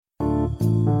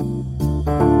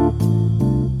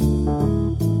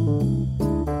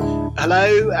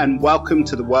Hello and welcome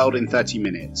to The World in 30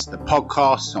 Minutes, the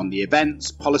podcast on the events,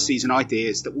 policies and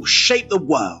ideas that will shape the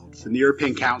world from the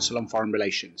European Council on Foreign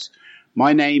Relations.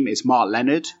 My name is Mark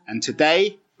Leonard and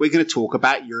today we're going to talk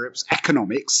about Europe's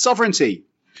economic sovereignty.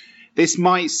 This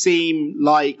might seem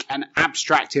like an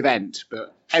abstract event,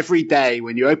 but every day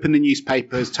when you open the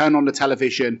newspapers, turn on the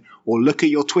television or look at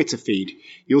your Twitter feed,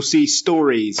 you'll see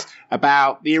stories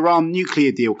about the Iran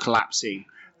nuclear deal collapsing,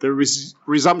 the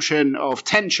resumption of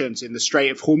tensions in the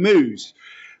Strait of Hormuz,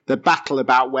 the battle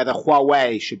about whether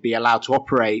Huawei should be allowed to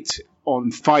operate on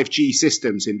 5G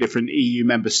systems in different EU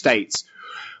member states,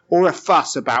 or a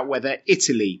fuss about whether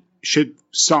Italy should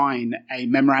sign a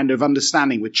memorandum of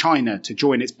understanding with China to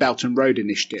join its Belt and Road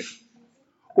Initiative.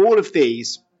 All of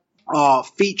these are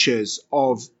features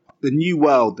of the new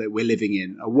world that we're living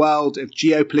in, a world of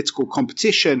geopolitical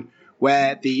competition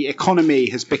where the economy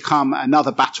has become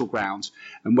another battleground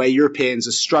and where Europeans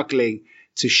are struggling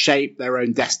to shape their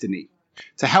own destiny.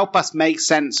 To help us make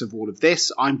sense of all of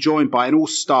this, I'm joined by an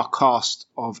all-star cast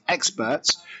of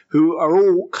experts who are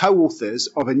all co-authors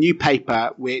of a new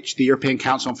paper which the European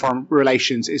Council on Foreign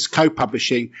Relations is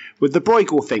co-publishing with the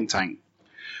Bruegel think tank.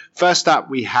 First up,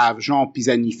 we have Jean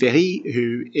Pisani-Ferry,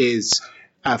 who is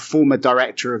a former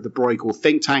director of the Bruegel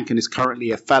think tank and is currently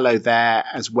a fellow there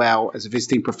as well as a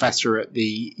visiting professor at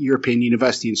the European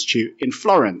University Institute in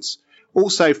Florence.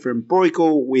 Also from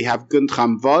Bruegel, we have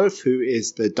Guntram Wolf, who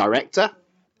is the director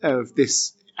of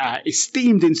this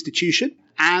esteemed institution.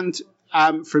 And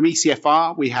from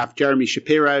ECFR, we have Jeremy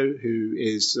Shapiro, who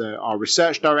is our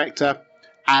research director,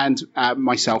 and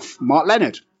myself, Mark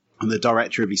Leonard. I'm the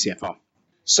director of ECFR.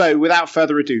 So without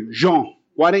further ado, Jean,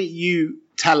 why don't you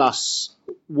tell us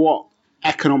what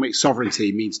economic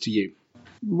sovereignty means to you?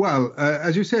 Well,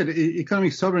 as you said,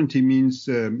 economic sovereignty means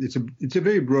it's a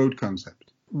very broad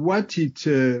concept. What it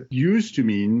used to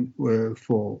mean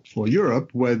for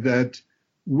Europe was that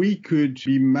we could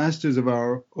be masters of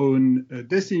our own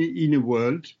destiny in a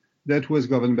world that was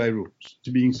governed by rules.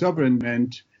 Being sovereign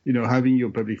meant, having your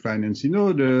public finance in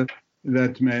order.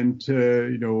 That meant,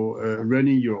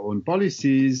 running your own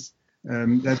policies.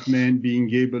 That meant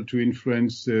being able to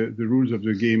influence the rules of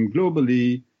the game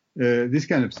globally, this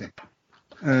kind of thing.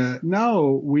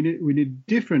 Now we need a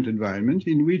different environment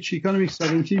in which economic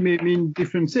sovereignty may mean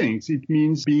different things. It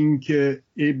means being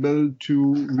able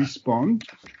to respond,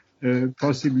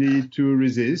 possibly to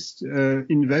resist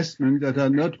investment that are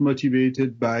not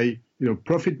motivated by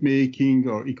profit making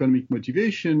or economic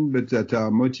motivation, but that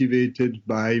are motivated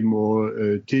by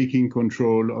more taking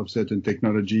control of certain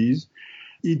technologies.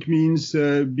 It means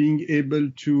being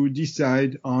able to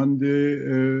decide on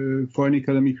the foreign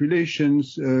economic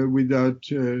relations without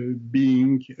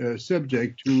being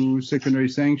subject to secondary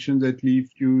sanctions that leave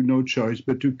you no choice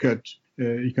but to cut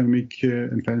economic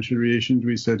and financial relations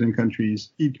with certain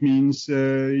countries. It means,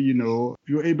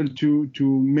 you're able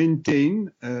to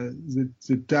maintain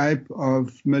the type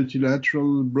of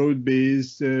multilateral,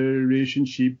 broad-based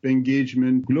relationship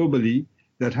engagement globally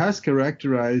that has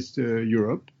characterized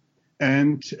Europe.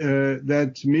 And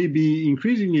that may be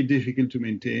increasingly difficult to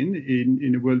maintain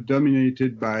in a world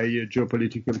dominated by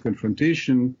geopolitical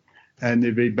confrontation and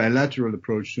a very bilateral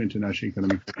approach to international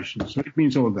economic relations. So it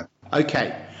means all that.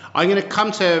 Okay. I'm going to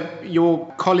come to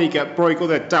your colleague at Bruegel,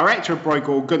 the director of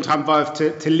Bruegel, Guntram Wolf,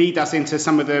 to lead us into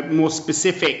some of the more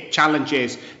specific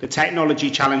challenges, the technology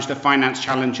challenge, the finance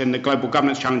challenge, and the global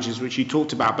governance challenges, which you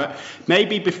talked about. But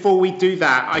maybe before we do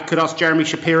that, I could ask Jeremy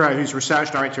Shapiro, who's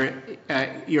research director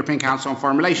at European Council on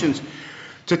Foreign Relations,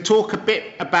 to talk a bit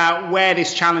about where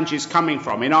this challenge is coming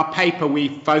from. In our paper, we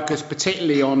focus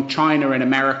particularly on China and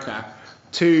America,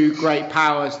 two great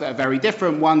powers that are very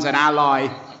different. One's an ally.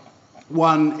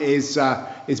 One is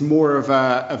more of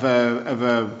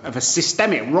a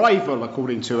systemic rival,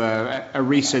 according to a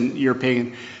recent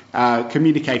European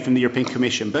communique from the European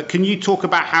Commission. But can you talk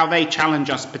about how they challenge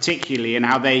us particularly and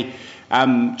how they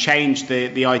change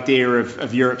the idea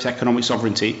of Europe's economic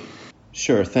sovereignty?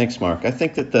 Sure. Thanks, Mark. I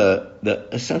think that the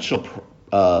essential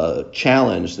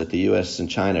challenge that the U.S. and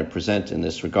China present in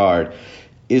this regard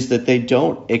is that they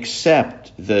don't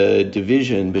accept the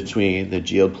division between the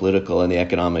geopolitical and the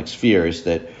economic spheres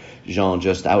that Jean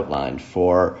just outlined.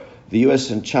 For the U.S.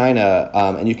 and China,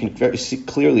 and you can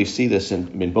clearly see this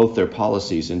in both their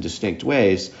policies in distinct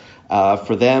ways,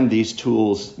 for them, these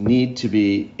tools need to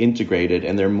be integrated,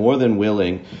 and they're more than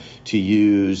willing to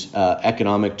use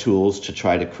economic tools to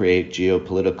try to create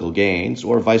geopolitical gains,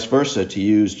 or vice versa, to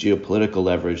use geopolitical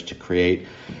leverage to create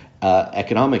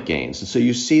economic gains. And so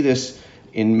you see this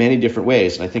in many different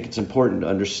ways. And I think it's important to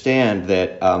understand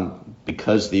that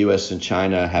because the U.S. and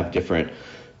China have different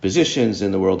positions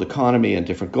in the world economy and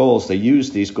different goals, they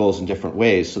use these goals in different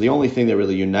ways. So the only thing that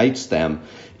really unites them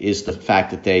is the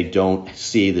fact that they don't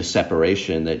see the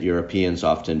separation that Europeans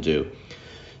often do.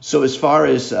 So as far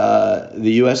as the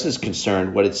U.S. is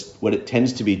concerned, what it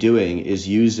tends to be doing is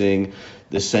using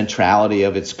the centrality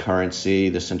of its currency,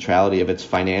 the centrality of its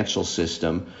financial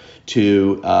system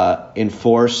to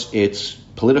enforce its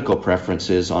political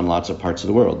preferences on lots of parts of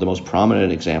the world. The most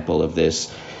prominent example of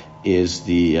this is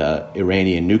the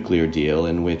Iranian nuclear deal,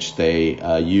 in which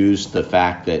they used the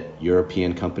fact that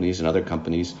European companies and other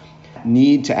companies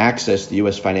need to access the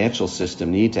U.S. financial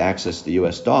system, need to access the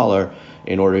U.S. dollar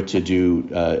in order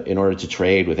to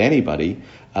trade with anybody,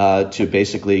 to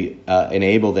basically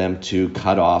enable them to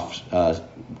cut off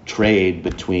trade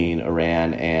between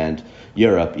Iran and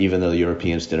Europe, even though the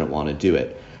Europeans didn't want to do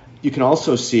it. You can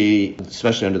also see,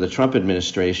 especially under the Trump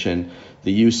administration,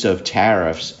 the use of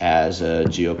tariffs as a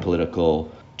geopolitical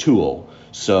tool.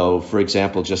 So, for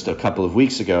example, just a couple of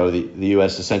weeks ago, the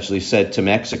U.S. essentially said to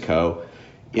Mexico,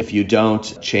 if you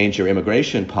don't change your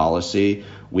immigration policy,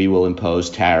 we will impose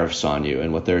tariffs on you.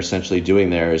 And what they're essentially doing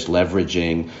there is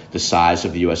leveraging the size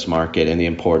of the U.S. market and the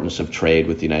importance of trade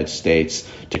with the United States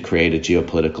to create a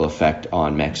geopolitical effect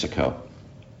on Mexico.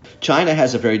 China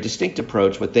has a very distinct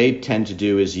approach. What they tend to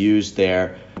do is use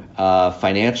their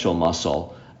financial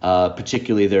muscle,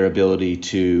 particularly their ability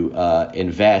to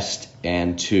invest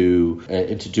and to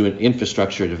do an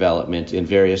infrastructure development in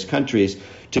various countries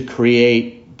to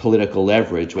create political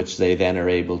leverage, which they then are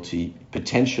able to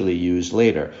potentially use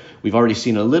later. We've already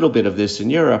seen a little bit of this in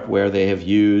Europe, where they have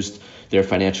used their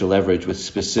financial leverage with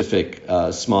specific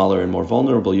smaller and more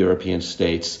vulnerable European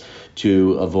states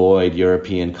to avoid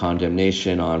European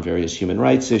condemnation on various human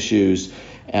rights issues,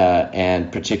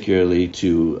 and particularly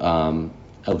to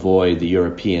avoid the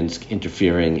Europeans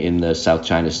interfering in the South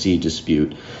China Sea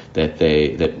dispute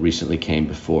that recently came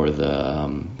before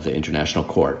the International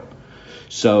Court.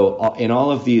 So in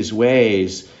all of these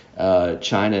ways,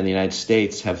 China and the United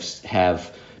States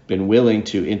have been willing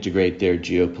to integrate their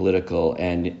geopolitical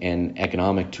and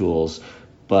economic tools,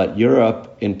 but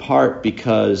Europe, in part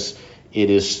because it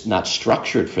is not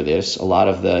structured for this. A lot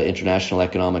of the international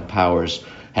economic powers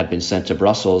have been sent to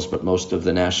Brussels, but most of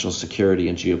the national security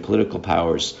and geopolitical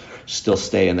powers still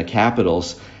stay in the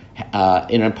capitals,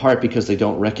 and in part because they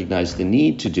don't recognize the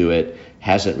need to do it,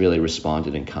 hasn't really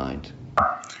responded in kind.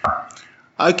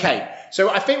 Okay, so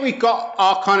I think we've got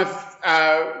our kind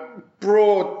of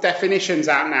broad definitions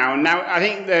out now. And now I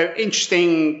think the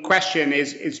interesting question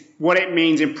is what it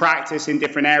means in practice in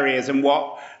different areas and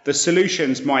what the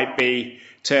solutions might be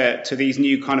to these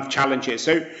new kind of challenges.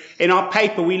 So in our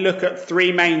paper, we look at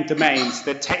three main domains: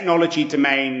 the technology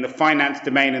domain, the finance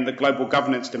domain, and the global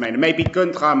governance domain. And maybe,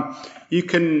 Guntram, you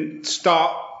can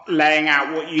start laying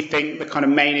out what you think the kind of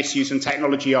main issues in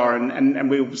technology are, and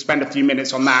we'll spend a few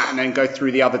minutes on that and then go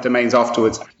through the other domains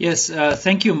afterwards. Yes,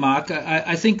 thank you, Mark.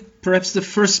 I think perhaps the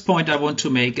first point I want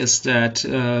to make is that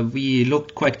we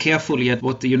looked quite carefully at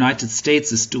what the United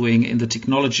States is doing in the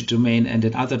technology domain and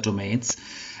in other domains.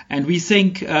 And we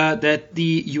think that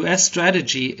the US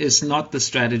strategy is not the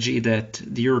strategy that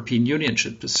the European Union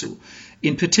should pursue.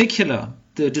 In particular,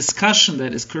 the discussion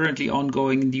that is currently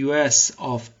ongoing in the US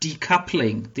of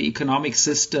decoupling the economic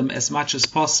system as much as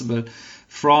possible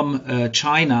from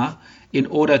China in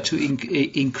order to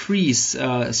increase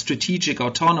strategic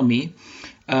autonomy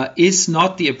is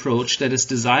not the approach that is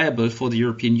desirable for the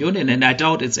European Union, and I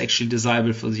doubt it's actually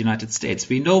desirable for the United States.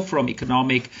 We know from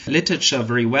economic literature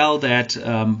very well that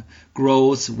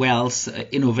growth, wealth,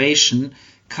 innovation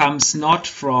comes not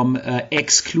from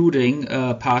excluding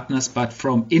partners, but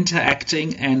from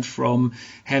interacting and from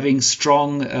having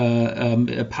strong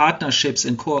partnerships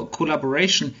and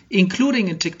collaboration, including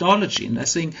in technology. And I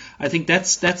think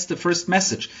that's the first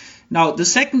message. Now, the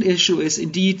second issue is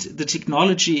indeed the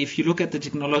technology. If you look at the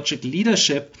technological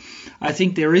leadership, I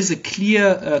think there is a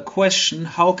clear question: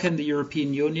 how can the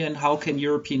European Union, how can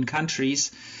European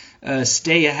countries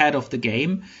stay ahead of the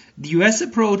game? The US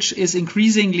approach is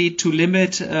increasingly to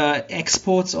limit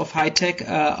exports of high tech,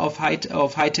 of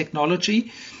high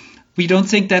technology. We don't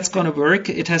think that's going to work.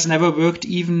 It has never worked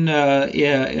even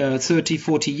 30,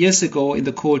 40 years ago in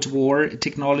the Cold War.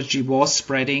 Technology was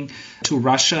spreading to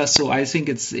Russia. So I think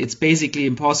it's basically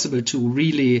impossible to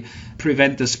really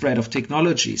prevent the spread of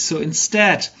technology. So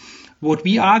instead, what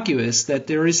we argue is that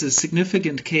there is a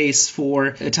significant case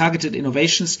for a targeted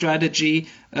innovation strategy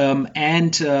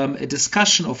and a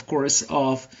discussion, of course,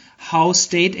 of how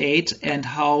state aid and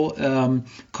how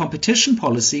competition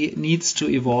policy needs to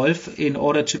evolve in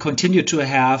order to continue to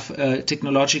have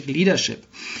technological leadership.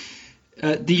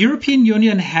 The European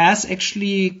Union has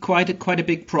actually quite a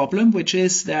big problem, which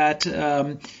is that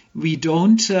we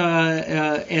don't,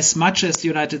 as much as the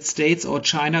United States or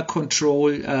China,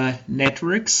 control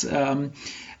networks, and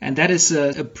that is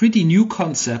a pretty new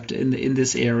concept in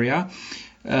this area.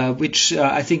 Which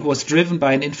I think was driven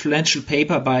by an influential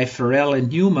paper by Farrell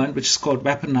and Newman, which is called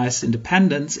Weaponized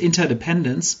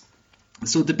Interdependence.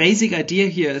 So the basic idea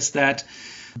here is that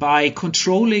by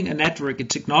controlling a network, a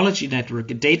technology network,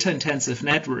 a data-intensive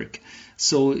network,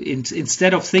 so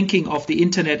instead of thinking of the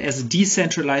internet as a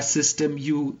decentralized system,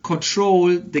 you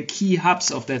control the key hubs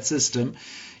of that system.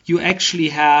 You actually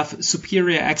have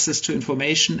superior access to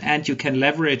information, and you can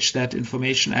leverage that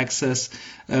information access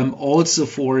also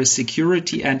for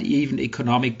security and even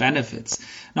economic benefits.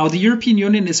 Now, the European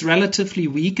Union is relatively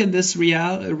weak in this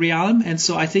realm, and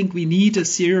so I think we need a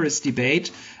serious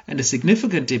debate and a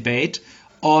significant debate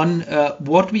on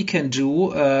what we can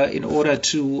do in order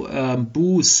to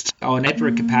boost our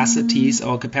network capacities,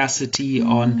 our capacity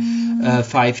on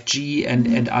 5G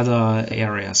and other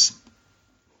areas.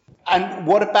 And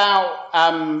what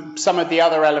about some of the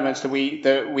other elements that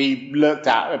we looked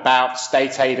at about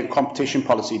state aid and competition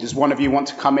policy? Does one of you want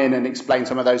to come in and explain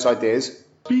some of those ideas?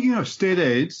 Speaking of state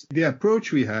aids, the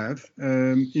approach we have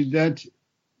is that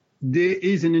there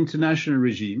is an international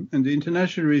regime, and the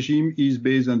international regime is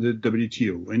based on the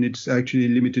WTO, and it's actually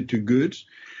limited to goods.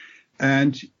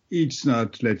 And it's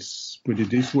not, let's put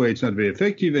it this way, it's not very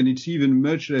effective, and it's even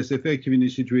much less effective in a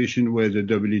situation where the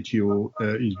WTO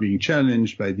is being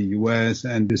challenged by the US,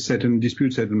 and the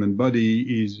dispute settlement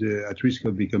body is at risk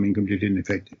of becoming completely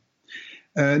ineffective.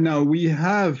 Now, we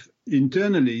have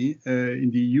internally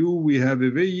in the EU, we have a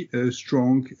very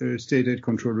strong state aid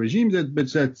control regime,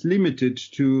 but that's limited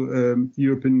to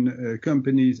European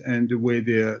companies and the way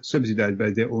they are subsidized by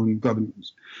their own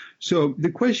governments. So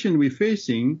the question we're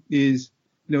facing is,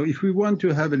 if we want to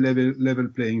have a level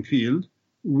playing field,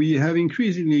 we have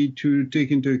increasingly to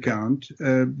take into account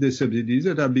the subsidies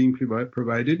that are being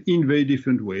provided in very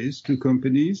different ways to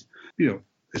companies,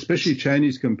 especially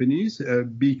Chinese companies,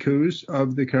 because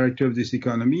of the character of this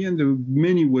economy and the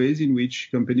many ways in which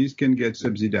companies can get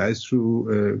subsidized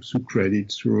through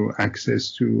credit, through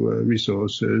access to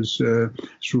resources,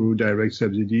 through direct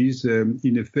subsidies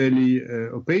in a fairly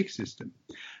opaque system.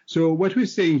 So what we're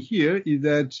saying here is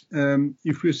that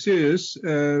if we're serious,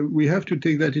 we have to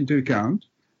take that into account.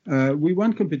 We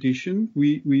want competition.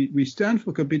 We stand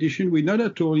for competition. We're not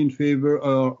at all in favor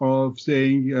of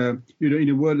saying, in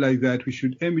a world like that, we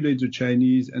should emulate the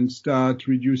Chinese and start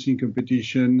reducing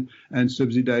competition and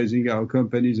subsidizing our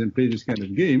companies and play this kind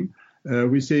of game.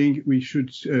 We're saying we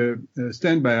should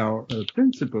stand by our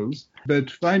principles,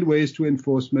 but find ways to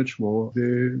enforce much more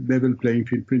the level playing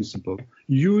field principle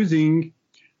using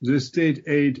the state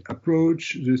aid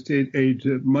approach, the state aid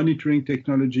monitoring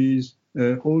technologies,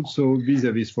 also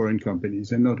vis-à-vis foreign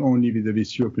companies and not only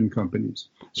vis-à-vis European companies.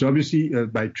 So obviously,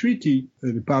 by treaty,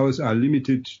 the powers are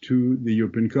limited to the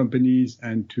European companies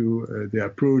and to the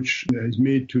approach that is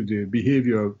made to the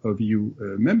behavior of EU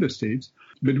member states.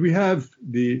 But we have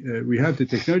the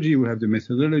technology, we have the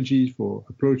methodology for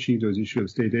approaching those issues of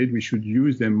state aid. We should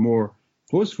use them more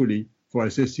forcefully for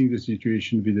assessing the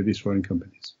situation vis-à-vis foreign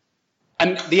companies.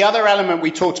 And the other element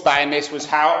we talked about in this was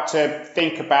how to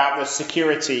think about the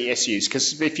security issues.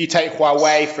 Because if you take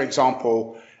Huawei, for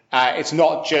example, it's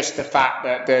not just the fact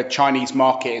that the Chinese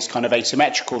market is kind of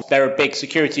asymmetrical. There are big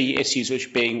security issues which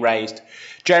are being raised.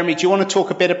 Jeremy, do you want to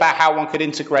talk a bit about how one could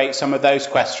integrate some of those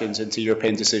questions into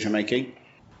European decision making?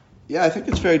 Yeah, I think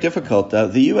it's very difficult.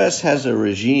 The U.S. has a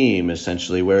regime,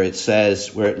 essentially, where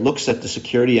it looks at the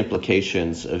security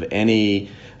implications of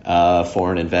any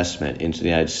foreign investment into the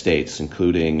United States,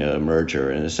 including a merger,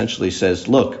 and essentially says,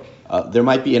 look, there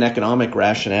might be an economic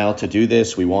rationale to do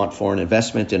this. We want foreign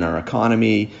investment in our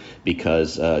economy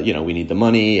because, we need the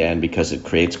money and because it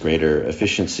creates greater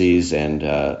efficiencies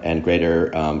and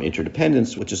greater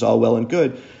interdependence, which is all well and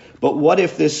good. But what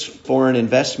if this foreign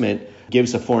investment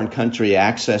gives a foreign country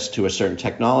access to a certain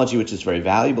technology, which is very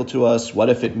valuable to us? What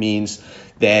if it means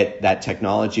that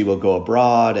technology will go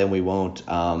abroad and we won't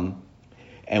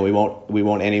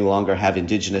any longer have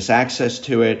indigenous access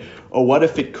to it? Or what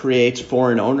if it creates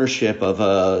foreign ownership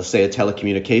of say a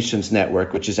telecommunications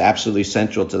network, which is absolutely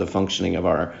central to the functioning of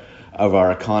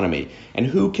our economy? And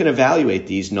who can evaluate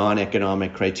these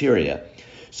non-economic criteria?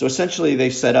 So essentially, they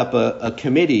set up a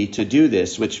committee to do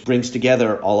this, which brings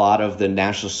together a lot of the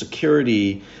national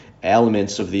security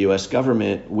elements of the U.S.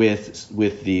 government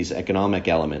with these economic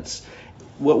elements.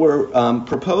 What we're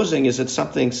proposing is that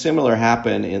something similar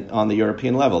happen on the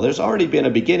European level. There's already been a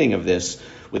beginning of this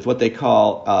with what they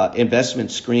call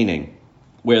investment screening.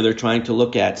 where they're trying to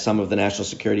look at some of the national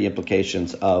security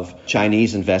implications of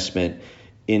Chinese investment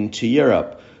into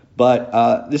Europe.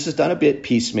 But this is done a bit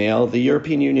piecemeal. The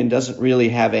European Union doesn't really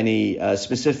have any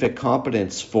specific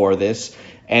competence for this,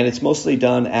 and it's mostly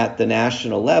done at the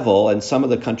national level, and some of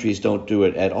the countries don't do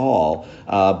it at all.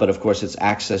 But of course, it's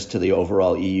access to the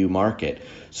overall EU market.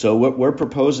 So what we're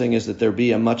proposing is that there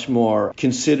be a much more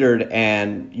considered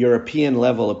and European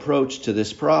level approach to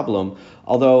this problem.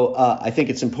 Although I think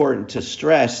it's important to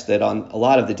stress that on a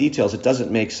lot of the details, it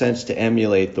doesn't make sense to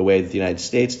emulate the way that the United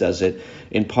States does it,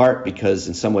 in part because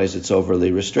in some ways it's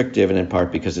overly restrictive and in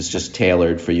part because it's just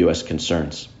tailored for U.S.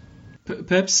 concerns.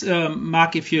 Perhaps,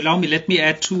 Mark, if you allow me, let me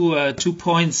add two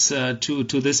points to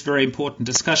this very important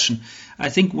discussion. I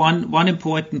think one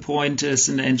important point is,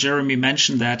 and Jeremy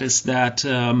mentioned that, is that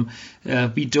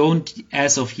we don't,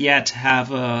 as of yet,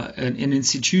 have an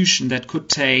institution that could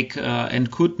take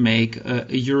and could make a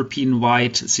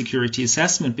European-wide security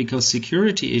assessment, because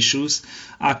security issues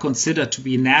are considered to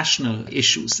be national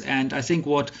issues. And I think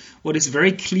what is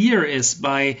very clear is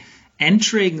by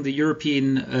entering the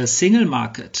European single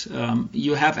market,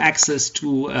 you have access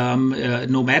to,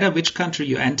 no matter which country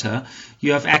you enter,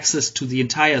 you have access to the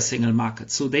entire single market.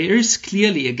 So there is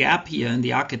clearly a gap here in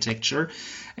the architecture.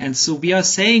 And so we are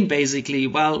saying basically,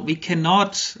 well, we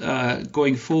cannot,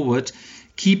 going forward,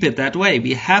 keep it that way.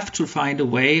 We have to find a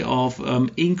way of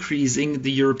increasing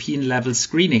the European level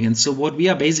screening. And so what we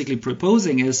are basically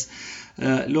proposing is,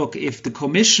 look, if the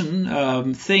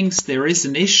Commission thinks there is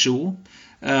an issue,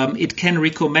 it can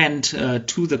recommend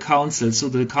to the Council, so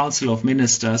the Council of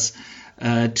Ministers,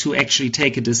 to actually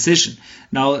take a decision.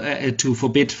 Now, to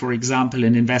forbid, for example,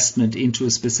 an investment into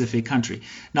a specific country.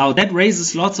 Now, that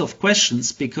raises lots of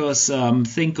questions because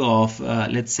think of,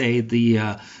 let's say,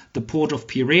 the port of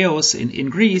Piraeus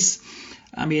in Greece.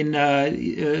 I mean,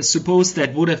 suppose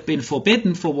that would have been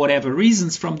forbidden for whatever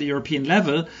reasons from the European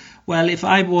level. Well, if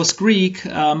I was Greek,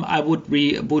 I would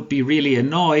be really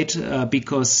annoyed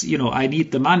because, I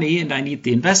need the money and I need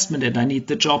the investment and I need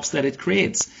the jobs that it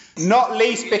creates. Not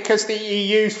least because the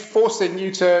EU is forcing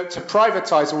you to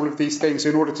privatise all of these things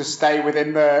in order to stay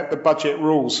within the budget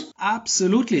rules.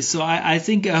 Absolutely. So I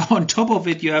think on top of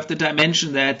it, you have the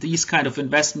dimension that these kind of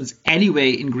investments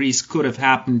anyway in Greece could have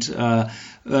happened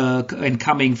and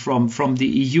coming from the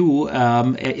EU,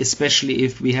 especially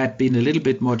if we had been a little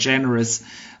bit more generous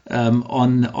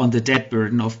on the debt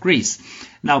burden of Greece.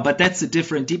 Now, but that's a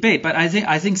different debate. But I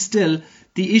think still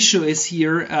the issue is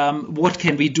here, what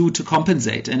can we do to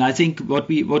compensate? And I think what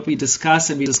we discuss,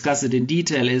 and we discuss it in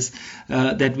detail, is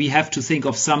that we have to think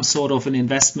of some sort of an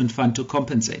investment fund to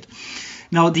compensate.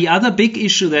 Now, the other big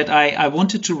issue that I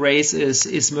wanted to raise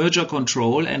is merger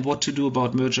control and what to do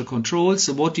about merger control.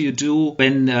 So what do you do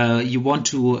when you want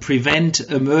to prevent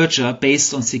a merger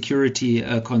based on security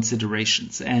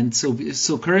considerations? And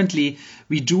so currently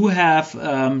we do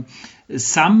have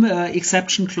some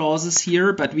exception clauses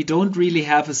here, but we don't really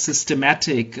have a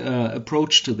systematic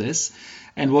approach to this.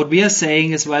 And what we are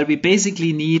saying is, well, we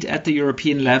basically need at the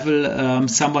European level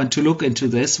someone to look into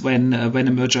this when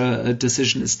a merger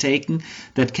decision is taken.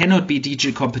 That cannot be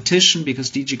DG Competition,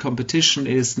 because DG Competition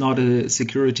is not a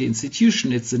security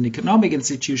institution, it's an economic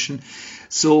institution.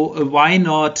 So why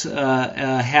not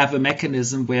have a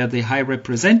mechanism where the High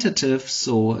Representative,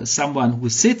 so someone who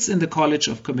sits in the College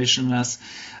of Commissioners,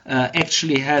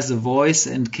 actually has a voice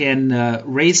and can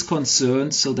raise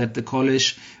concerns so that the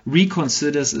college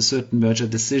reconsiders a certain merger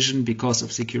decision because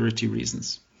of security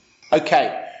reasons.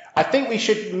 Okay, I think we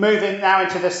should move in now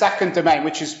into the second domain,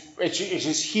 which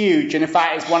is huge, and in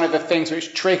fact is one of the things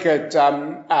which triggered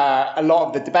a lot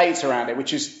of the debates around it,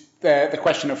 which is the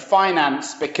question of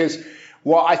finance, because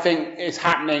what I think is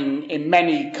happening in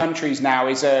many countries now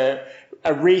is a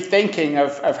rethinking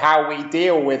of how we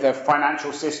deal with a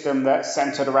financial system that's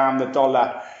centered around the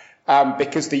dollar,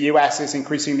 because the US is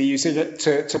increasingly using it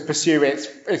to pursue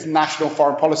its national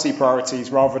foreign policy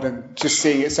priorities rather than just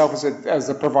seeing itself as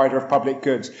a provider of public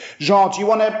goods. Jean, do you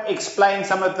want to explain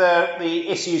some of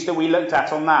the issues that we looked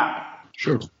at on that?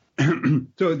 Sure.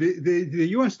 So the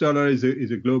US dollar is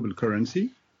a global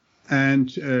currency,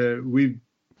 and we've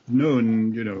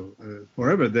known,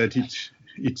 forever that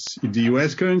it's the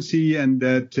U.S. currency and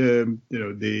that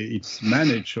it's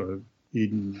managed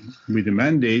with a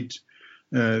mandate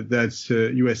that's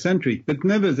U.S.-centric. But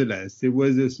nevertheless, there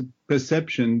was this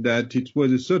perception that it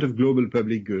was a sort of global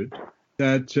public good,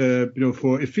 that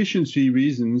for efficiency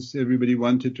reasons, everybody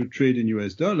wanted to trade in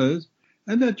U.S. dollars,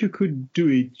 and that you could do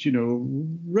it,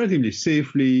 relatively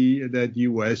safely, that the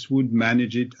U.S. would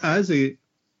manage it as a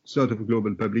sort of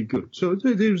global public good. So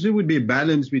there would be a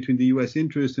balance between the U.S.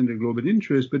 interest and the global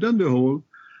interest, but on the whole,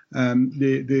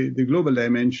 the global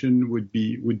dimension would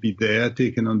be there,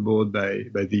 taken on board by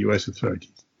the U.S.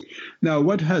 authorities. Now,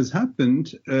 what has happened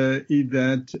is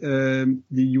that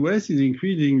the U.S. is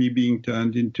increasingly being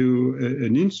turned into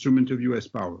an instrument of U.S.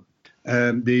 power.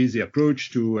 There is the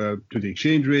approach to the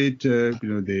exchange rate,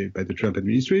 by the Trump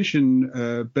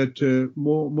administration, but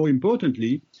more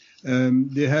importantly,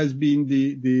 there has been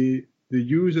the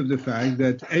use of the fact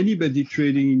that anybody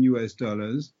trading in U.S.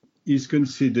 dollars is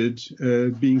considered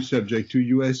being subject to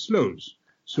U.S. laws.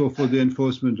 So for the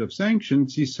enforcement of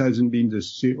sanctions, this hasn't been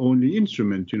the only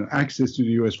instrument. Access to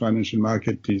the U.S. financial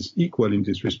market is equal in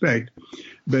this respect,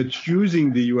 but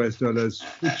using the U.S. dollars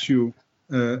puts you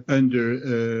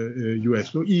under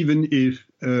U.S. law, even if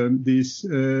this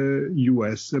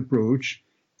U.S. approach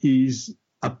is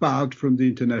apart from the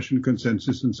international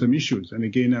consensus on some issues. And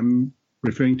again, I'm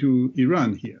referring to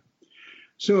Iran here.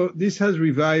 So this has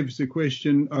revived the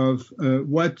question of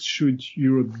what should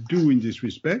Europe do in this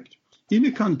respect, in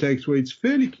a context where it's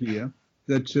fairly clear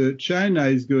that China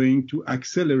is going to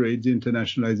accelerate the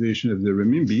internationalization of the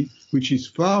renminbi, which is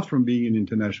far from being an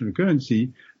international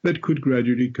currency, but could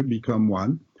gradually become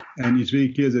one. And it's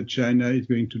very clear that China is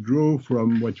going to draw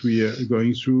from what we are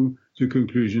going through the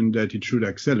conclusion that it should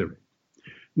accelerate.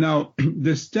 Now,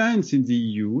 the stance in the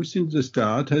EU since the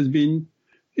start has been,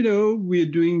 we're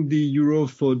doing the euro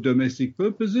for domestic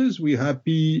purposes. We're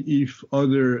happy if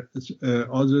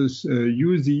others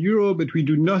use the euro, but we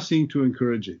do nothing to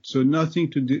encourage it. So nothing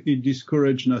to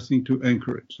discourage, nothing to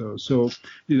encourage. So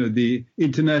the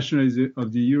internationalization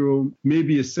of the euro may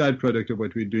be a side product of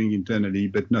what we're doing internally,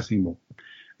 but nothing more.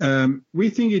 We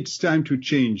think it's time to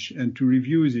change and to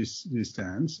review this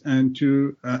stance and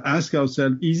to ask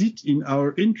ourselves, is it in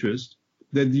our interest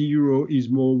that the euro is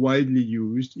more widely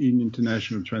used in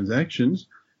international transactions,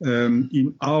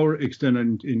 in our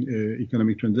external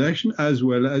economic transaction, as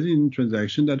well as in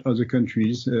transactions that other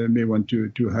countries may want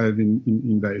to have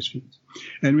in various fields?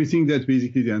 And we think that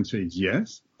basically the answer is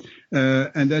yes,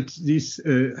 and that this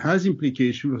has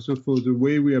implications also for the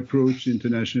way we approach the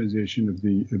internationalization of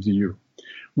the euro.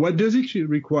 What does it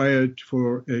require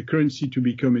for a currency to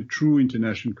become a true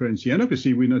international currency? And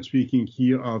obviously, we're not speaking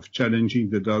here of challenging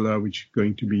the dollar, which is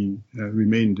going to be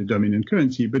remain the dominant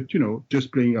currency, but,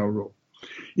 just playing our role.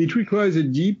 It requires a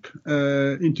deep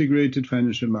integrated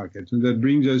financial market, and that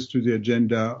brings us to the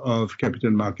agenda of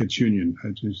Capital Markets Union,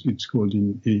 as it's called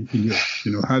in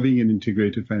Europe, having an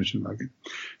integrated financial market.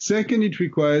 Second, it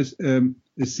requires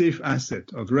a safe asset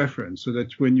of reference, so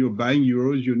that when you're buying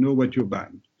euros, you know what you're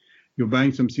buying. You're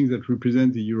buying some things that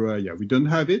represent the euro area. We don't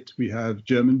have it. We have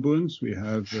German bonds. We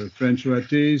have French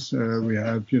OATs. We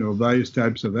have, various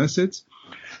types of assets.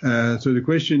 So the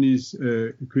question is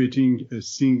creating a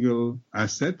single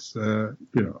asset,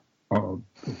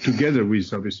 together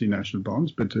with obviously national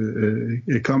bonds, but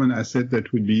a common asset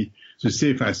that would be the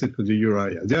safe asset for the euro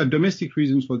area. There are domestic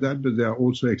reasons for that, but there are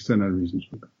also external reasons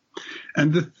for that.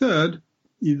 And the third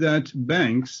is that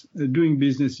banks doing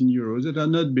business in euros that are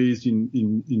not based in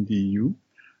the EU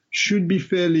should be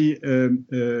fairly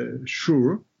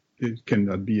sure. It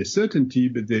cannot be a certainty,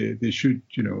 but they should,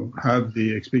 have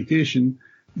the expectation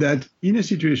that in a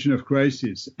situation of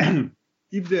crisis,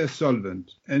 if they're solvent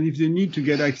and if they need to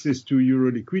get access to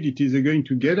euro liquidity, they're going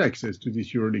to get access to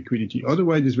this euro liquidity.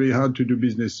 Otherwise, it's very hard to do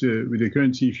business with a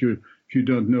currency if you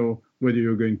don't know whether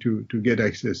you're going to get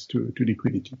access to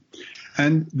liquidity.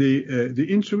 And the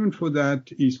instrument for that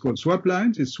is called swap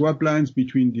lines. It's swap lines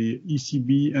between the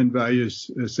ECB and various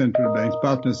central banks,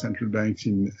 partner central banks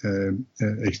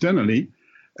externally.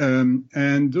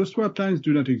 And those swap lines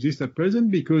do not exist at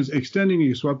present because extending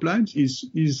a swap lines is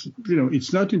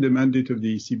it's not in the mandate of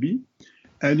the ECB,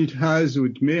 and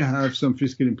it may have some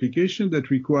fiscal implication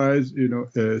that requires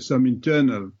some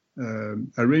internal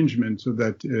arrangement so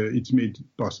that it's made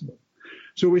possible.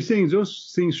 So we're saying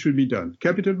those things should be done.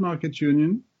 Capital Markets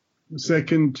Union.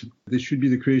 Second, there should be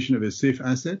the creation of a safe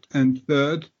asset. And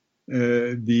third,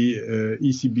 the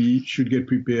ECB should get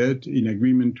prepared in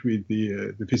agreement with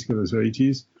the fiscal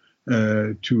authorities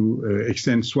to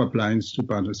extend swap lines to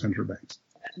partner central banks.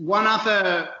 One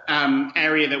other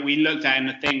area that we looked at in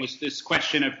the thing was this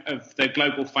question of the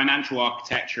global financial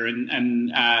architecture and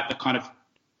the kind of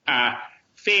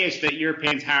fears that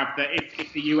Europeans have that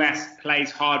if the US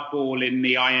plays hardball in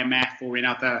the IMF or in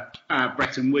other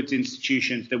Bretton Woods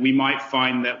institutions, that we might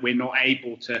find that we're not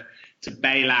able to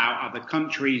bail out other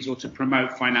countries or to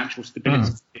promote financial stability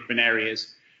in different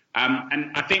areas.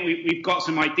 And I think we've got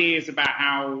some ideas about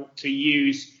how to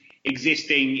use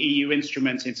existing EU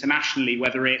instruments internationally,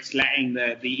 whether it's letting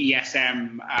the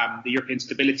ESM, the European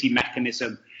Stability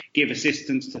Mechanism, give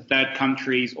assistance to third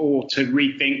countries, or to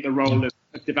rethink the role of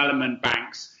development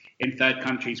banks in third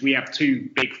countries. We have two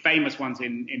big famous ones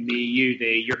in the EU,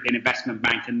 the European Investment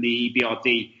Bank and the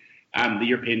EBRD, the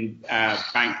European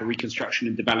Bank for Reconstruction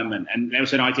and Development. And there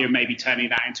was an idea of maybe turning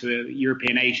that into a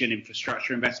European Asian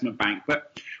Infrastructure Investment Bank.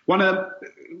 But one of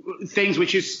the things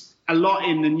which is a lot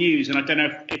in the news, and I don't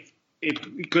know if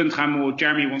Guntram or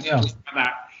Jeremy wants to talk about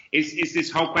that, is this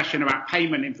whole question about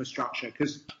payment infrastructure,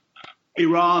 because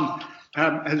Iran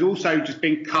has also just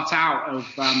been cut out of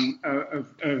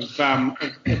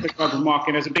the global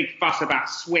market. There's a big fuss about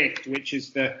SWIFT, which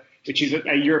is a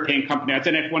European company. I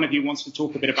don't know if one of you wants to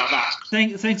talk a bit about that.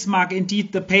 Thanks, Mark.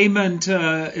 Indeed, the payment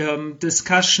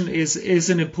discussion is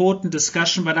an important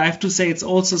discussion, but I have to say it's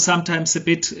also sometimes a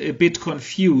bit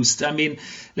confused. I mean,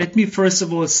 let me first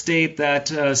of all state that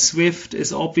SWIFT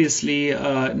is obviously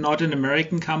not an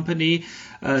American company.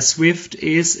 SWIFT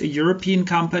is a European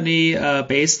company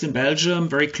based in Belgium,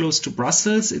 very close to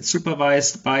Brussels. It's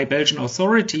supervised by Belgian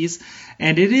authorities,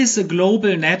 and it is a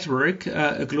global network,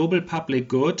 a global public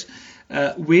good,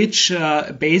 which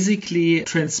basically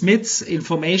transmits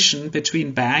information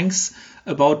between banks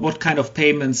about what kind of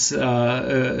payments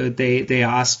they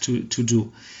are asked to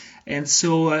do. And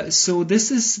so this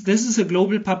is a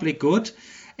global public good.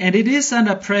 And it is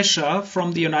under pressure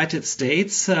from the United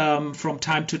States from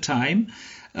time to time.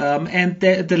 And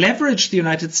the leverage the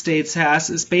United States has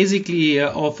is basically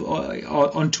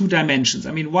on two dimensions.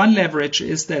 I mean, one leverage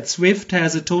is that SWIFT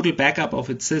has a total backup of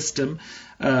its system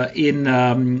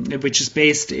which is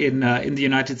based in the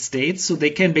United States. So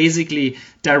they can basically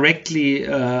directly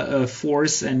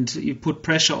force and you put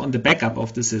pressure on the backup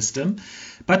of the system.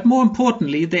 But more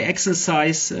importantly, they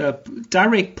exercise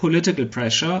direct political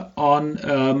pressure on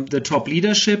the top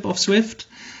leadership of SWIFT,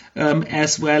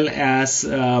 as well as,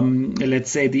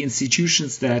 let's say, the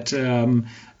institutions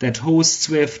that host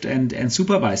SWIFT and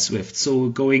supervise SWIFT. So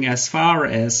going as far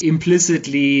as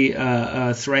implicitly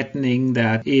threatening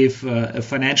that if a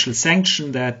financial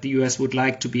sanction that the US would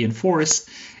like to be enforced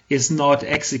is not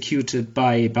executed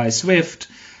by SWIFT,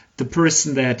 the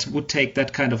person that would take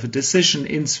that kind of a decision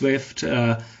in SWIFT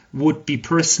would be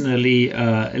personally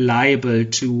liable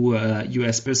to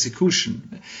U.S.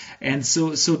 persecution. And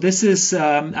so this is,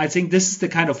 I think this is the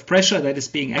kind of pressure that is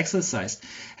being exercised.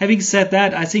 Having said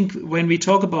that, I think when we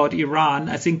talk about Iran,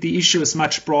 I think the issue is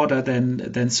much broader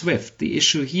than SWIFT. The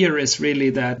issue here is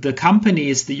really that the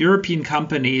companies, the European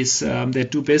companies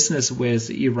that do business with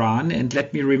Iran, and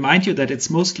let me remind you that it's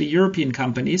mostly European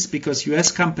companies, because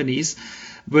U.S. companies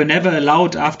were never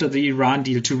allowed after the Iran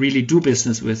deal to really do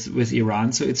business with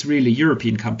Iran. So it's really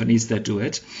European companies that do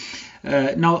it.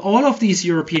 Now, all of these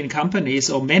European companies,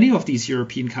 or many of these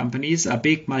European companies, are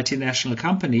big multinational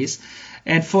companies.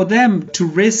 And for them to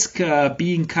risk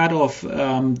being cut off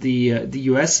the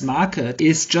US market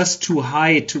is just too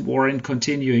high to warrant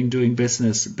continuing doing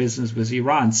business with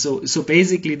Iran. So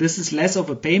basically, this is less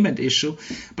of a payment issue,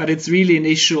 but it's really an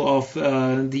issue of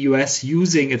the US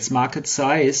using its market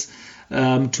size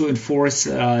to enforce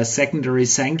secondary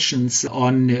sanctions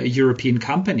on European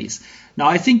companies. Now,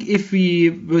 I think if we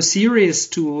were serious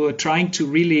to trying to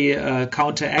really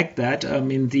counteract that, I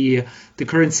mean, the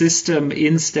current system,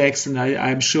 Instex, and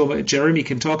I'm sure Jeremy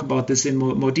can talk about this in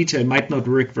more detail, might not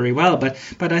work very well.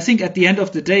 But I think at the end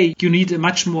of the day, you need a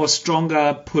much more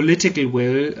stronger political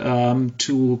will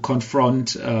to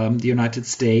confront the United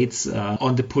States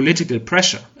on the political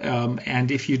pressure.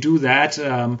 And if you do that,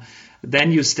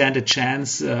 then you stand a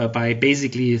chance by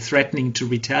basically threatening to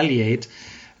retaliate,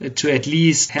 to at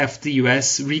least have the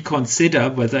US reconsider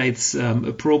whether it's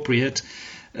appropriate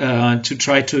to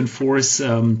try to enforce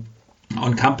on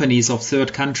companies of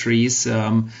third countries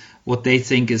what they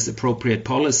think is appropriate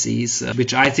policies,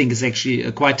 which I think is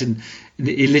actually quite an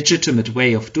illegitimate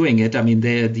way of doing it. I mean,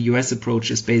 the US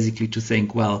approach is basically to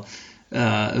think, well,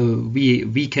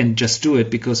 we can just do it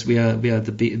because we are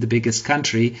the biggest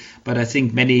country, but I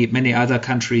think many other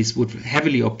countries would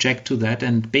heavily object to that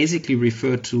and basically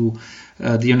refer to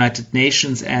the United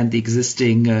Nations and the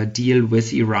existing deal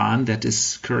with Iran that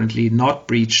is currently not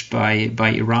breached by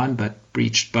Iran but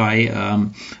breached by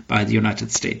the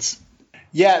United States.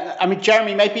 Yeah, I mean,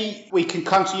 Jeremy, maybe we can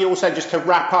come to you also just to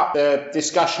wrap up the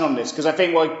discussion on this, because I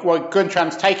think what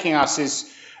Guntram's taking us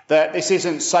is that this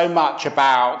isn't so much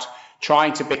about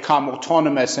trying to become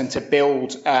autonomous and to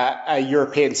build a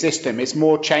European system. It's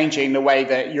more changing the way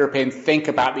that Europeans think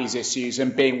about these issues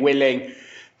and being willing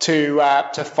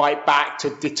to fight back, to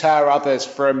deter others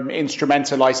from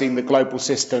instrumentalizing the global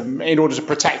system in order to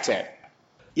protect it.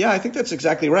 Yeah, I think that's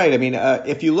exactly right. I mean,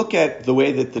 if you look at the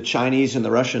way that the Chinese and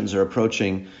the Russians are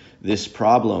approaching this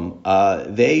problem,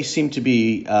 they seem to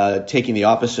be taking the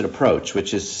opposite approach,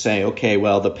 which is saying, okay,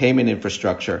 well, the payment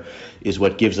infrastructure is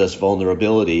what gives us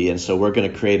vulnerability, and so we're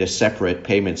going to create a separate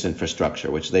payments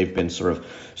infrastructure, which they've been sort of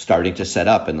starting to set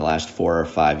up in the last 4 or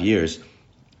 5 years.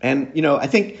 And, I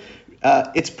think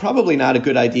it's probably not a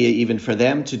good idea even for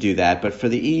them to do that, but for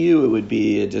the EU, it would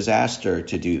be a disaster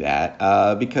to do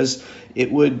that because it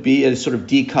would be a sort of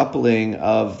decoupling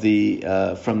of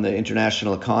from the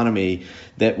international economy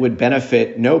that would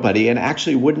benefit nobody and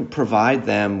actually wouldn't provide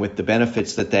them with the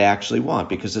benefits that they actually want.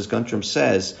 Because as Guntram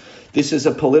says, this is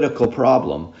a political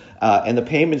problem, and the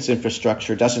payments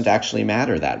infrastructure doesn't actually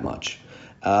matter that much.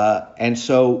 And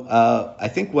so I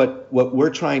think what we're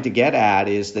trying to get at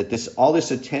is that all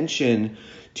this attention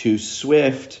to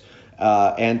SWIFT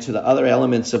and to the other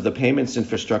elements of the payments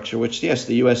infrastructure, which, yes,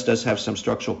 the U.S. does have some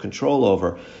structural control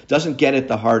over, doesn't get at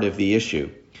the heart of the issue,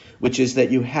 which is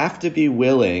that you have to be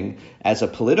willing as a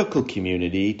political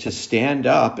community to stand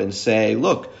up and say,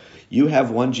 look, you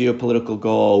have one geopolitical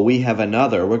goal, we have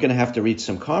another. We're going to have to reach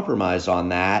some compromise on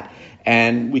that.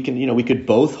 And we could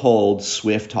both hold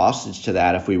SWIFT hostage to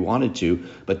that if we wanted to,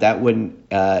 but that wouldn't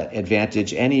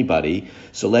advantage anybody.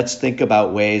 So let's think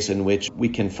about ways in which we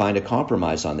can find a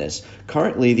compromise on this.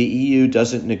 Currently, the EU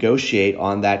doesn't negotiate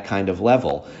on that kind of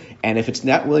level. And if it's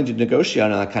not willing to negotiate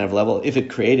on that kind of level, if it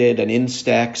created an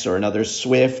Instex or another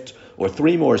SWIFT or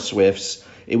 3 more SWIFTs,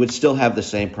 it would still have the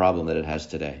same problem that it has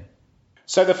today.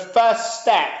 So the first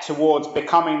step towards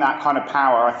becoming that kind of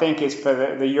power, I think, is for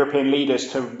the European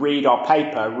leaders to read our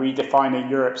paper, Redefining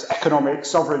Europe's Economic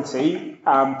Sovereignty,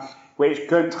 which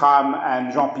Guntram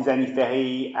and Jean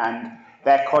Pisani-Ferry and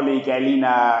their colleague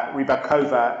Elena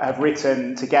Rybakova have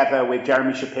written together with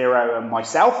Jeremy Shapiro and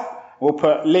myself. We'll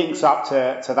put links up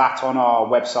to that on our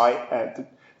website at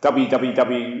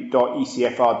www.ecfr.eu.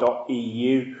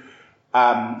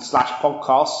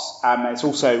 /podcasts. It's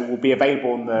also will be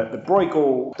available on the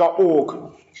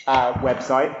Bruegel.org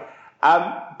website.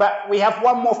 But we have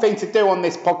one more thing to do on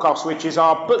this podcast, which is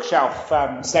our bookshelf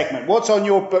segment. What's on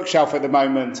your bookshelf at the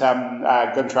moment,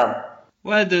 Guntram?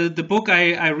 Well, the book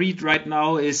I read right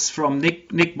now is from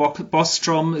Nick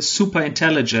Bostrom,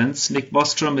 Superintelligence. Nick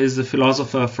Bostrom is a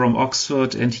philosopher from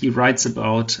Oxford, and he writes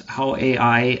about how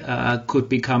AI could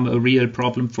become a real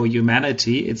problem for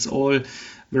humanity. It's all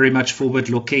very much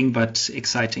forward-looking, but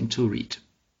exciting to read.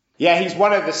 Yeah, he's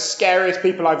one of the scariest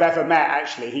people I've ever met,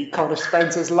 actually. He kind of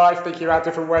spends his life thinking about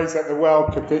different ways that the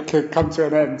world could come to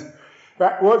an end.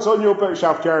 But what's on your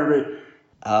bookshelf, Jeremy?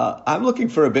 I'm looking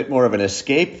for a bit more of an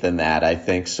escape than that, I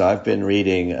think. So I've been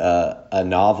reading a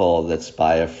novel that's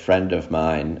by a friend of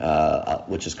mine,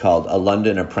 which is called A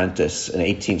London Apprentice, an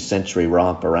 18th century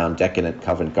romp around decadent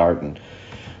Covent Garden,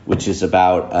 which is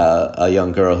about a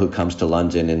young girl who comes to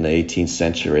London in the 18th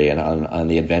century and on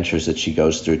the adventures that she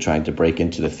goes through trying to break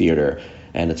into the theater.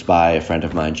 And it's by a friend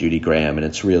of mine, Judy Graham, and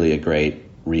it's really a great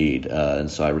read, and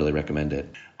so I really recommend it.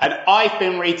 And I've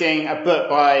been reading a book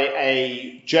by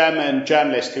a German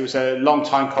journalist who was a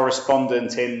long-time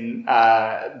correspondent in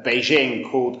Beijing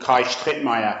called Kai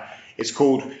Strittmayer. It's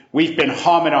called We've Been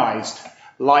Harmonized,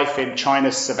 Life in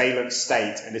China's Surveillance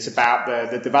State, and it's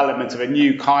about the development of a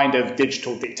new kind of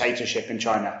digital dictatorship in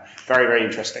China. Very, very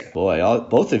interesting. Boy,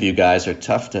 both of you guys are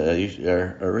tough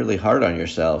are really hard on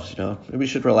yourselves. Maybe we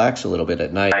should relax a little bit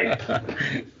at night.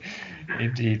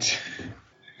 Indeed.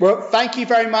 Well, thank you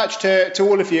very much to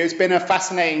all of you. It's been a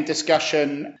fascinating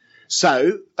discussion.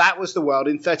 So that was The World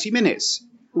in 30 Minutes.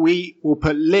 We will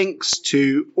put links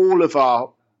to all of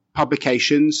our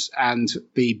publications and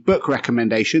the book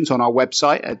recommendations on our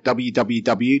website at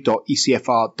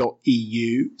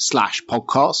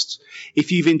www.ecfr.eu/podcasts.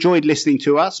 If you've enjoyed listening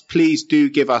to us, please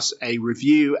do give us a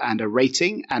review and a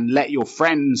rating and let your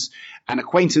friends and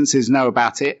acquaintances know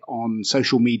about it on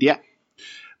social media.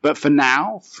 But for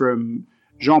now, from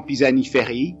Jean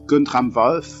Pisani-Ferry, Guntram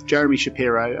Wolf, Jeremy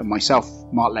Shapiro and myself,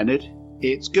 Mark Leonard,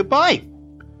 it's goodbye.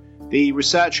 The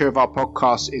researcher of our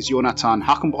podcast is Jonathan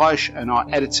Hackenbreich and our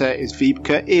editor is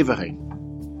Wiebke Evering.